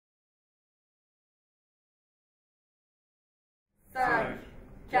5,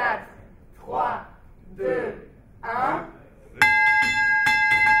 4, 3, 2, 1.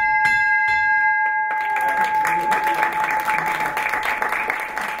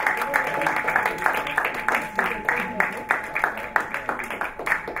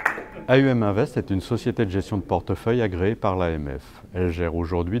 Aum Invest est une société de gestion de portefeuille agréée par l'AMF. Elle gère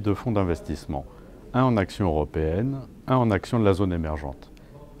aujourd'hui 2 fonds d'investissement, un en actions européennes, un en actions de la zone émergente.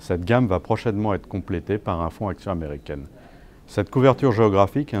 Cette gamme va prochainement être complétée par un fonds actions américaines. Cette couverture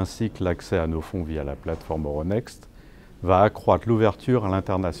géographique ainsi que l'accès à nos fonds via la plateforme Euronext va accroître l'ouverture à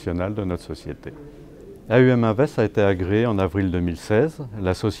l'international de notre société. Aum Invest a été agréée en avril 2016.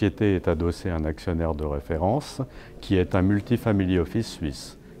 La société est adossée à un actionnaire de référence qui est un multifamily office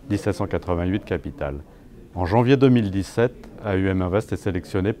suisse. 1788 capital. En janvier 2017, Aum Invest est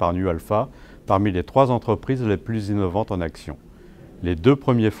sélectionné par New Alpha parmi les 3 entreprises les plus innovantes en action. Les 2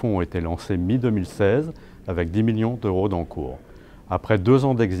 premiers fonds ont été lancés mi-2016 avec 10 millions d'euros d'encours. Après 2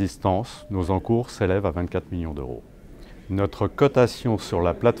 ans d'existence, nos encours s'élèvent à 24 millions d'euros. Notre cotation sur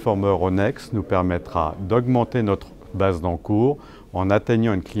la plateforme Euronext nous permettra d'augmenter notre base d'encours en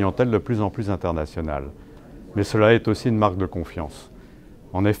atteignant une clientèle de plus en plus internationale. Mais cela est aussi une marque de confiance.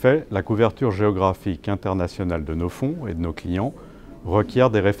 En effet, la couverture géographique internationale de nos fonds et de nos clients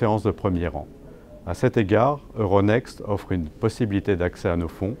requiert des références de premier rang. À cet égard, Euronext offre une possibilité d'accès à nos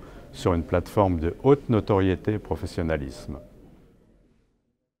fonds sur une plateforme de haute notoriété et professionnalisme.